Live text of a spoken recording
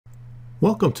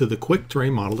Welcome to the Quick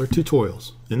Terrain Modeler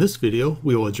tutorials. In this video,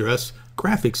 we will address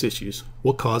graphics issues,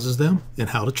 what causes them, and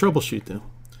how to troubleshoot them.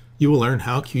 You will learn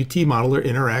how Qt Modeler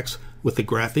interacts with the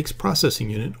graphics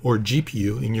processing unit, or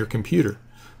GPU, in your computer,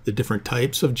 the different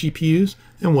types of GPUs,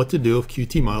 and what to do if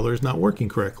Qt Modeler is not working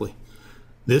correctly.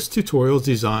 This tutorial is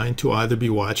designed to either be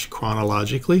watched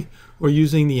chronologically or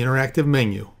using the interactive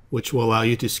menu, which will allow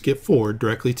you to skip forward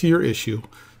directly to your issue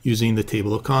using the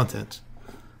table of contents.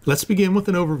 Let's begin with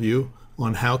an overview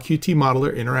on how Qt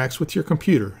Modeler interacts with your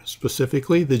computer,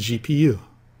 specifically the GPU.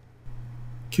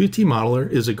 Qt Modeler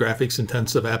is a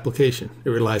graphics-intensive application. It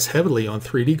relies heavily on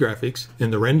 3D graphics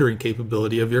and the rendering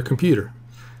capability of your computer.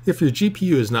 If your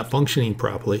GPU is not functioning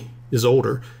properly, is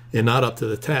older and not up to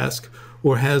the task,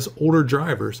 or has older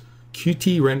drivers,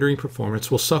 Qt rendering performance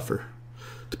will suffer.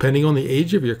 Depending on the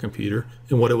age of your computer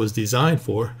and what it was designed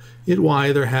for, it will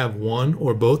either have one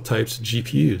or both types of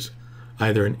GPUs,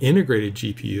 either an integrated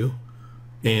GPU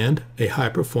and a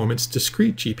high-performance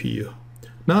discrete GPU.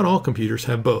 Not all computers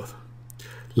have both.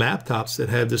 Laptops that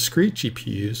have discrete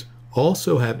GPUs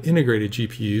also have integrated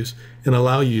GPUs and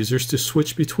allow users to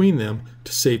switch between them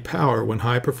to save power when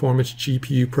high-performance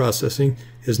GPU processing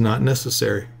is not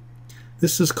necessary.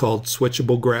 This is called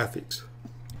switchable graphics.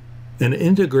 An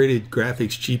integrated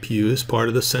graphics GPU is part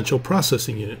of the central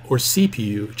processing unit, or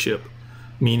CPU chip,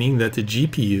 meaning that the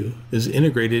GPU is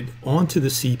integrated onto the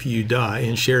CPU die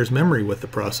and shares memory with the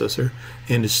processor,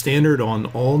 and is standard on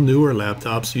all newer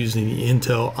laptops using the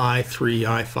Intel i3,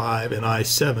 i5, and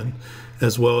i7,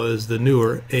 as well as the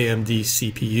newer AMD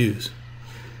CPUs.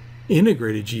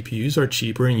 Integrated GPUs are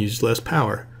cheaper and use less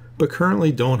power, but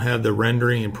currently don't have the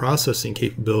rendering and processing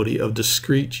capability of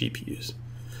discrete GPUs.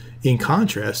 In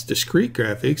contrast, discrete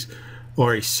graphics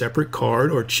are a separate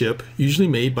card or chip usually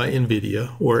made by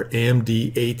NVIDIA or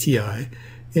AMD ATI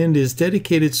and is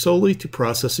dedicated solely to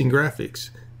processing graphics.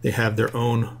 They have their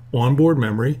own onboard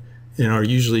memory and are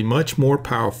usually much more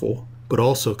powerful, but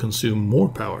also consume more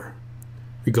power.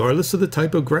 Regardless of the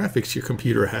type of graphics your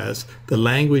computer has, the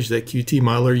language that Qt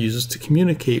Modeler uses to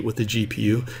communicate with the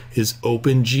GPU is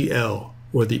OpenGL,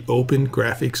 or the Open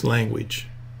Graphics Language.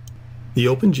 The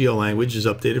OpenGL language is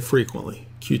updated frequently.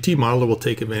 Qt Modeler will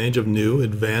take advantage of new,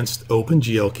 advanced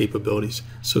OpenGL capabilities,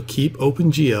 so keep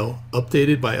OpenGL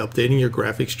updated by updating your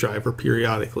graphics driver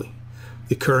periodically.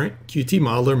 The current Qt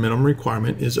Modeler minimum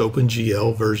requirement is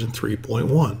OpenGL version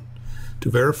 3.1. To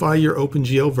verify your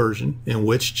OpenGL version and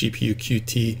which GPU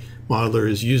Qt Modeler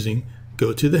is using,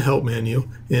 go to the Help menu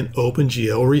and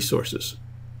OpenGL Resources.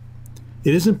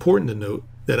 It is important to note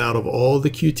that out of all the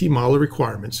Qt Modeler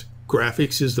requirements,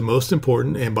 graphics is the most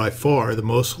important and by far the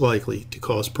most likely to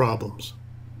cause problems.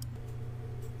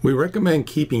 We recommend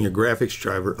keeping your graphics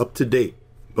driver up to date.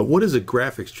 But what is a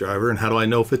graphics driver and how do I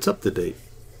know if it's up to date?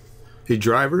 A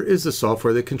driver is the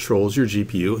software that controls your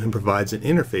GPU and provides an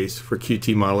interface for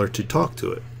Qt Modeler to talk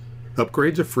to it.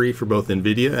 Upgrades are free for both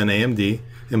NVIDIA and AMD,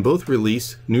 and both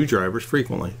release new drivers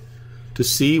frequently. To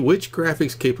see which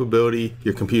graphics capability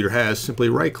your computer has, simply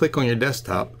right-click on your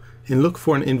desktop and look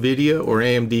for an NVIDIA or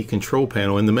AMD control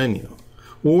panel in the menu,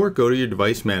 or go to your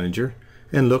device manager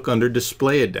and look under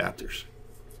Display Adapters.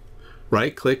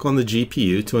 Right-click on the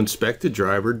GPU to inspect the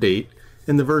driver date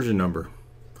and the version number.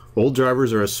 Old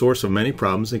drivers are a source of many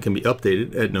problems and can be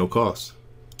updated at no cost.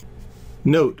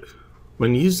 Note,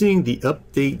 when using the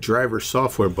Update Driver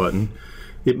Software button,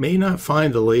 it may not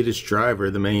find the latest driver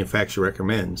the manufacturer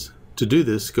recommends. To do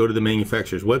this, go to the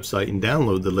manufacturer's website and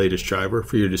download the latest driver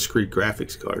for your discrete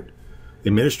graphics card.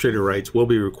 Administrator rights will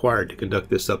be required to conduct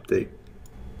this update.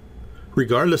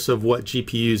 Regardless of what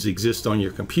GPUs exist on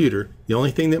your computer, the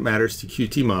only thing that matters to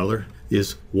Qt Modeler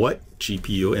is what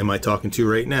GPU am I talking to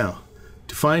right now.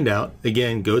 To find out,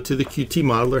 again, go to the Qt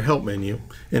Modeler Help menu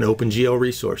and OpenGL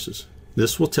Resources.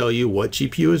 This will tell you what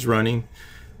GPU is running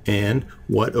and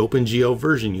what OpenGL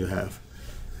version you have.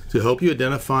 To help you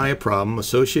identify a problem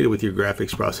associated with your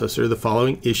graphics processor, the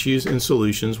following issues and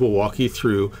solutions will walk you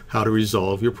through how to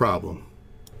resolve your problem.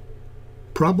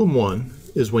 Problem 1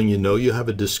 is when you know you have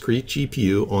a discrete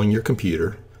GPU on your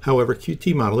computer, however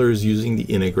Qt Modeler is using the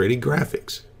integrated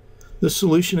graphics. The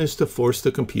solution is to force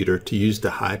the computer to use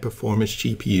the high-performance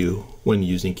GPU when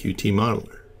using Qt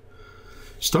Modeler.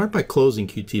 Start by closing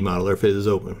Qt Modeler if it is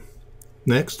open.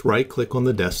 Next, right-click on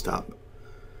the desktop.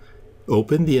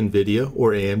 Open the NVIDIA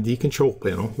or AMD control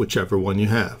panel, whichever one you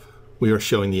have. We are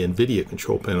showing the NVIDIA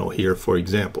control panel here for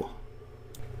example.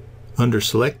 Under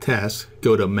Select Tasks,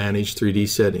 go to Manage 3D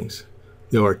Settings.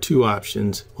 There are two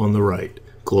options on the right,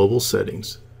 Global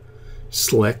Settings.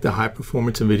 Select the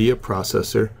high-performance NVIDIA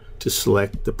processor to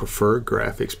select the preferred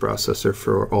graphics processor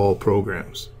for all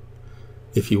programs.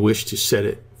 If you wish to set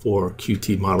it For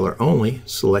Qt Modeler only,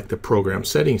 select the Program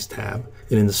Settings tab,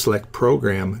 and in the Select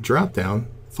Program drop-down,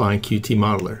 find Qt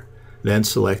Modeler. Then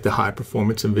select the High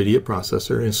Performance NVIDIA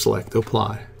Processor and select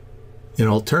Apply. An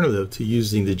alternative to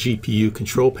using the GPU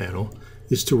control panel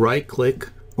is to right-click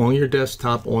on your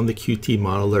desktop on the Qt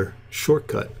Modeler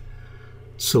shortcut.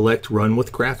 Select Run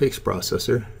with Graphics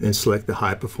Processor and select the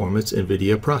High Performance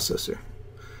NVIDIA Processor.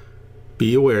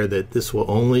 Be aware that this will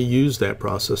only use that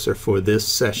processor for this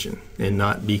session and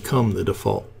not become the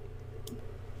default.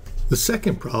 The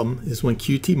second problem is when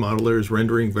Qt Modeler is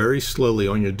rendering very slowly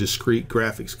on your discrete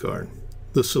graphics card.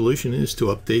 The solution is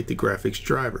to update the graphics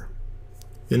driver.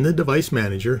 In the Device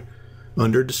Manager,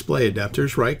 under Display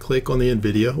Adapters, right-click on the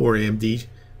NVIDIA or AMD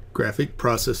Graphic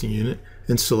Processing Unit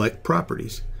and select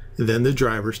Properties, and then the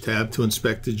Drivers tab to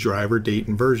inspect the driver date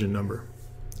and version number.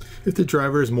 If the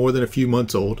driver is more than a few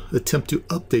months old, attempt to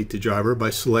update the driver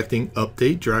by selecting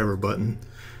Update Driver button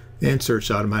and search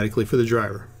automatically for the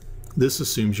driver. This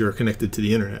assumes you are connected to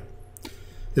the internet.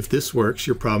 If this works,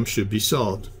 your problem should be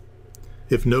solved.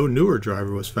 If no newer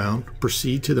driver was found,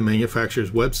 proceed to the manufacturer's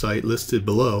website listed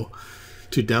below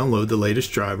to download the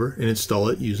latest driver and install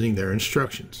it using their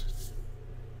instructions.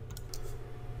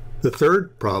 The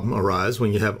third problem arises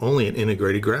when you have only an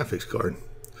integrated graphics card.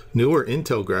 Newer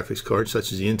Intel graphics cards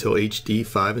such as the Intel HD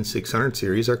 5 and 600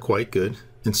 series are quite good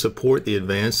and support the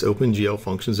advanced OpenGL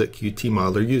functions that Qt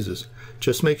Modeler uses.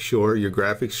 Just make sure your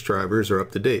graphics drivers are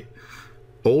up to date.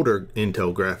 Older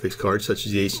Intel graphics cards such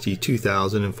as the HD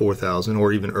 2000 and 4000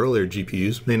 or even earlier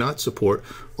GPUs may not support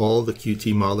all the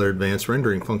Qt Modeler advanced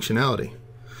rendering functionality.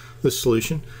 The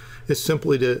solution is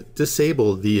simply to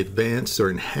disable the advanced or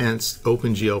enhanced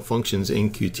OpenGL functions in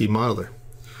Qt Modeler.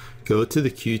 Go to the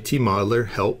Qt Modeler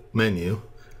Help menu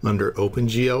under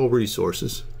OpenGL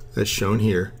Resources, as shown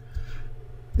here,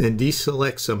 and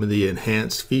deselect some of the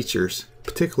enhanced features,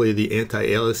 particularly the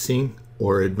anti-aliasing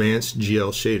or advanced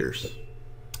GL shaders.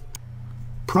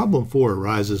 Problem 4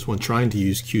 arises when trying to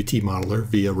use Qt Modeler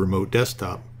via Remote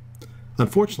Desktop.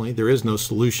 Unfortunately, there is no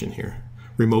solution here.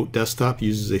 Remote Desktop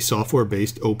uses a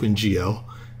software-based OpenGL,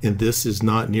 and this is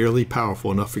not nearly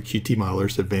powerful enough for Qt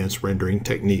Modeler's advanced rendering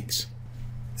techniques.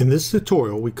 In this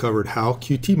tutorial, we covered how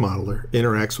Qt Modeler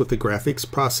interacts with the Graphics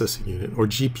Processing Unit, or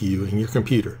GPU, in your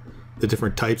computer, the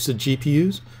different types of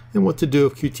GPUs, and what to do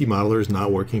if Qt Modeler is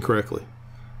not working correctly.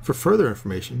 For further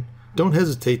information, don't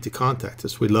hesitate to contact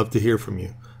us. We'd love to hear from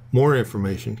you. More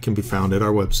information can be found at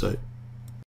our website.